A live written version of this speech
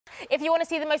If you want to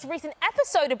see the most recent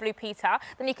episode of Blue Peter,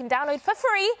 then you can download for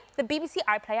free the BBC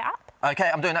iPlayer app. OK,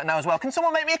 I'm doing that now as well. Can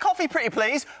someone make me a coffee, pretty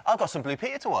please? I've got some Blue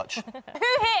Peter to watch. Who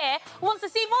here wants to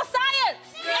see more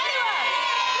science? Anyone?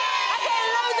 OK,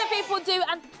 loads of people do,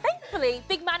 and thankfully,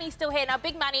 Big Manny's still here. Now,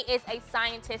 Big Manny is a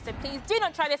scientist, so please do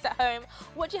not try this at home.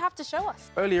 What do you have to show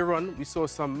us? Earlier on, we saw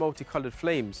some multicoloured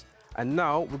flames, and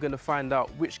now we're going to find out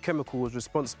which chemical was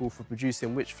responsible for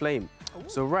producing which flame. Ooh.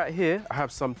 So right here, I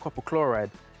have some copper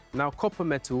chloride. Now, copper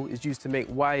metal is used to make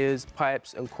wires,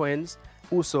 pipes and coins.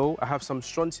 Also, I have some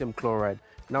strontium chloride.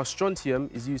 Now, strontium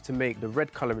is used to make the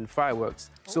red colour in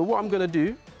fireworks. So what I'm going to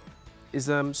do is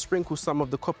sprinkle some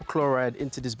of the copper chloride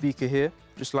into this beaker here,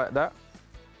 just like that.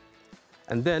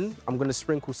 And then I'm going to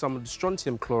sprinkle some of the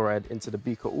strontium chloride into the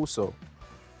beaker also.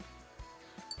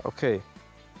 OK.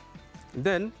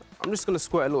 Then I'm just going to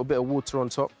squirt a little bit of water on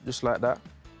top, just like that.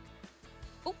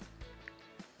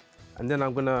 And then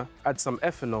I'm going to add some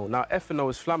ethanol. Now, ethanol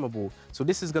is flammable, so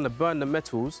this is going to burn the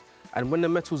metals, and when the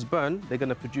metals burn, they're going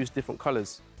to produce different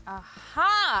colours.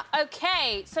 Aha!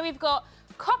 OK, so we've got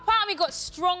copper and we've got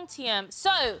strontium.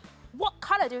 So, what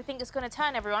colour do we think it's going to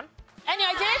turn, everyone? Any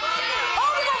ideas?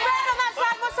 Oh, we got red on that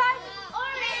side. What side?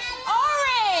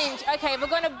 Orange! OK, we're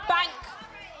going to bank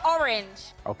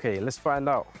orange. OK, let's find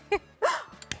out.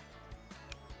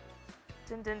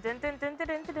 Dun, dun, dun, dun, dun, dun,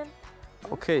 dun, dun.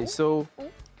 OK, so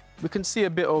we can see a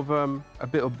bit of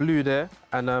blue there,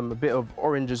 and a bit of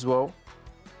orange as well.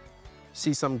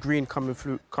 See some green coming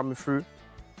through. You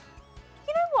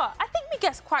know what? I think we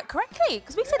guessed quite correctly,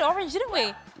 because we said orange, didn't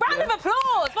we? Round of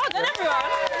applause! Well done, everyone.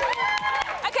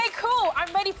 OK, cool.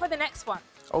 I'm ready for the next one.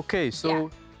 OK,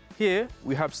 so here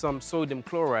we have some sodium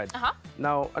chloride.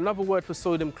 Now, another word for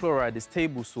sodium chloride is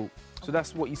table salt. So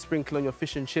that's what you sprinkle on your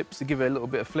fish and chips to give it a little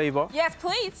bit of flavour. Yes,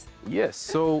 please. Yes,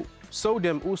 so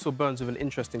sodium also burns with an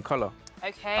interesting colour.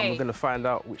 OK. And we're going to find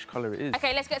out which colour it is.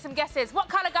 OK, let's get some guesses. What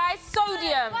colour, guys?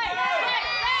 Sodium. Brown.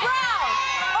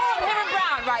 Oh, I'm hearing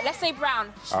brown. Right, let's say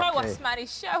brown. Show us, Manny,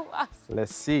 show us.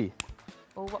 Let's see.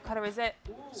 Oh, what colour is it?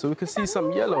 So we can see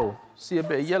some yellow. See a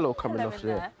bit of yellow coming off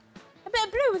there. A bit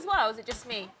of blue as well, is it just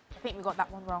me? I think we got that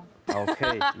one wrong.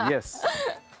 OK, yes.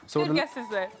 So good guesses,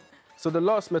 though. So the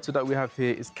last metal that we have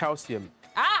here is calcium.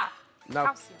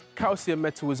 Now, calcium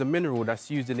metal is a mineral that's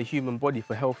used in the human body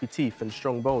for healthy teeth and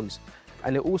strong bones.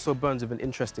 And it also burns with an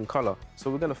interesting colour.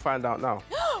 So we're going to find out now.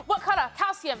 What colour?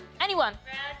 Calcium. Anyone?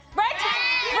 Red. Red?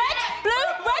 Red? Blue?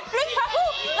 Red? Blue? Purple?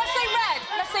 Let's say red.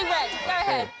 Let's say red. Go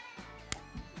ahead.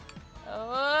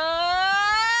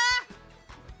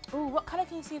 Ooh, what colour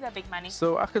can you see there, Big Manny?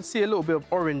 So I can see a little bit of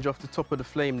orange off the top of the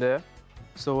flame there.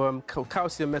 So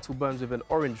calcium metal burns with an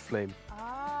orange flame.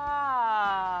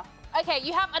 OK,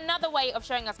 you have another way of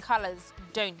showing us colours,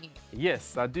 don't you?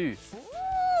 Yes, I do.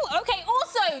 Ooh, OK,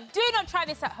 also, do not try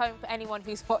this at home for anyone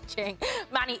who's watching.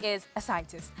 Manny is a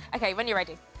scientist. OK, when you're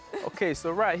ready. OK,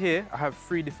 so right here, I have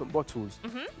 3 different bottles.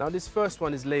 Now, this first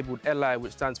one is labelled Li,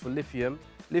 which stands for lithium.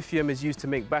 Lithium is used to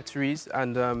make batteries,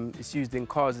 and it's used in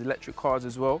cars, electric cars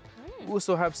as well. We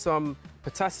also have some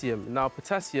potassium. Now,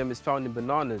 potassium is found in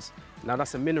bananas. Now,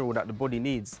 that's a mineral that the body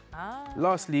needs.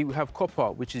 Lastly, we have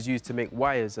copper, which is used to make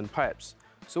wires and pipes.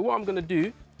 So what I'm going to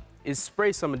do is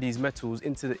spray some of these metals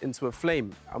into a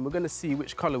flame, and we're going to see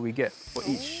which colour we get for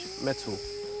each metal.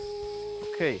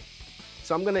 OK,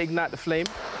 so I'm going to ignite the flame,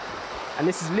 and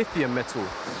this is lithium metal.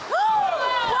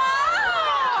 Wow!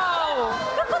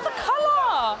 Look at the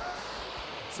colour!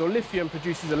 So lithium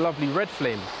produces a lovely red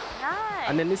flame. Nice.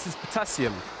 And then this is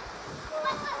potassium.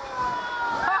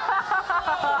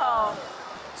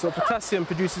 So potassium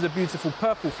produces a beautiful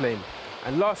purple flame.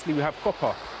 And lastly, we have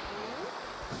copper.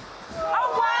 Oh,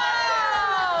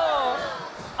 wow!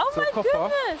 Oh, so my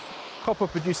goodness! Copper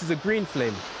produces a green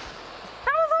flame.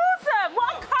 That was awesome!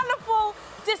 What a colourful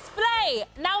display!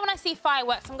 Now when I see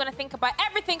fireworks, I'm going to think about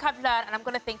everything I've learned, and I'm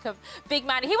going to think of Big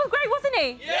Manny. He was great, wasn't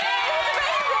he? Yeah! He was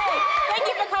amazing! Thank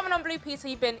you for coming on Blue Peter.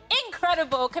 You've been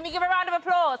incredible. Can we give a round of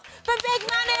applause for Big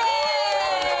Manny?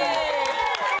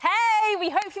 Hey, we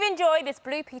hope you enjoyed this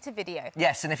Blue Peter video.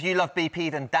 Yes, and if you love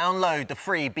BP, then download the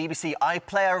free BBC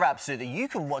iPlayer app so that you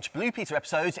can watch Blue Peter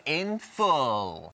episodes in full.